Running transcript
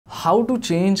how to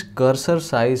change cursor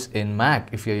size in Mac.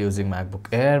 If you're using MacBook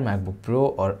Air, MacBook Pro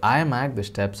or iMac, the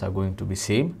steps are going to be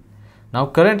same. Now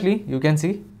currently you can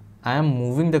see I am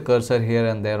moving the cursor here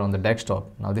and there on the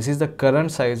desktop. Now this is the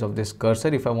current size of this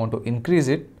cursor. If I want to increase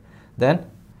it, then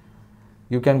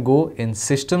you can go in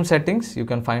system settings, you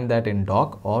can find that in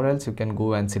dock, or else you can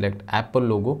go and select Apple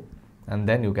logo and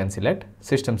then you can select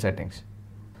system settings.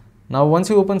 Now once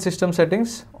you open system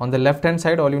settings, on the left hand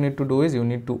side all you need to do is you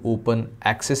need to open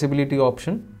accessibility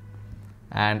option,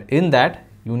 and in that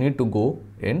you need to go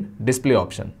in display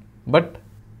option. But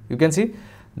you can see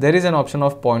there is an option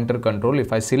of pointer control.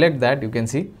 If I select that, you can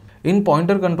see in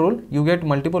pointer control you get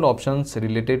multiple options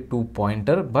related to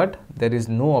pointer, but there is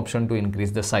no option to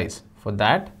increase the size. For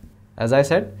that, as I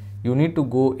said, you need to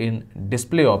go in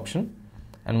display option,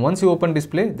 and once you open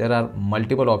display there are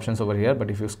multiple options over here,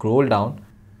 but if you scroll down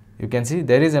you can see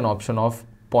there is an option of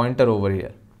pointer over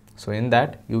here. So in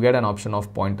that you get an option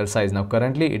of pointer size. Now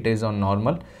currently it is on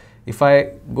normal. If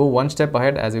I go one step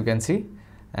ahead, as you can see,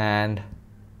 and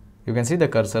you can see the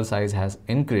cursor size has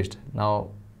increased. Now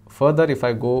further if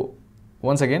I go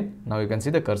once again, now you can see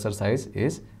the cursor size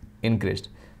is increased.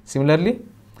 Similarly,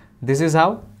 this is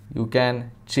how you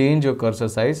can change your cursor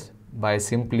size by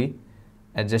simply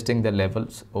adjusting the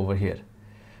levels over here.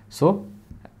 So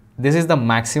this is the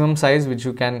maximum size which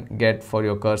you can get for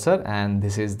your cursor, and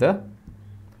this is the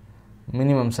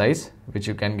minimum size which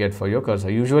you can get for your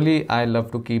cursor. Usually I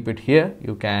love to keep it here.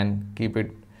 You can keep it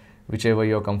whichever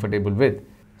you're comfortable with.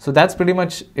 So that's pretty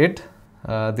much it.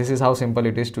 This is how simple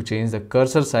it is to change the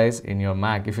cursor size in your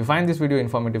Mac. If you find this video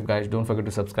informative, guys, don't forget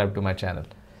to subscribe to my channel.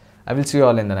 I will see you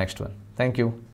all in the next one. Thank you.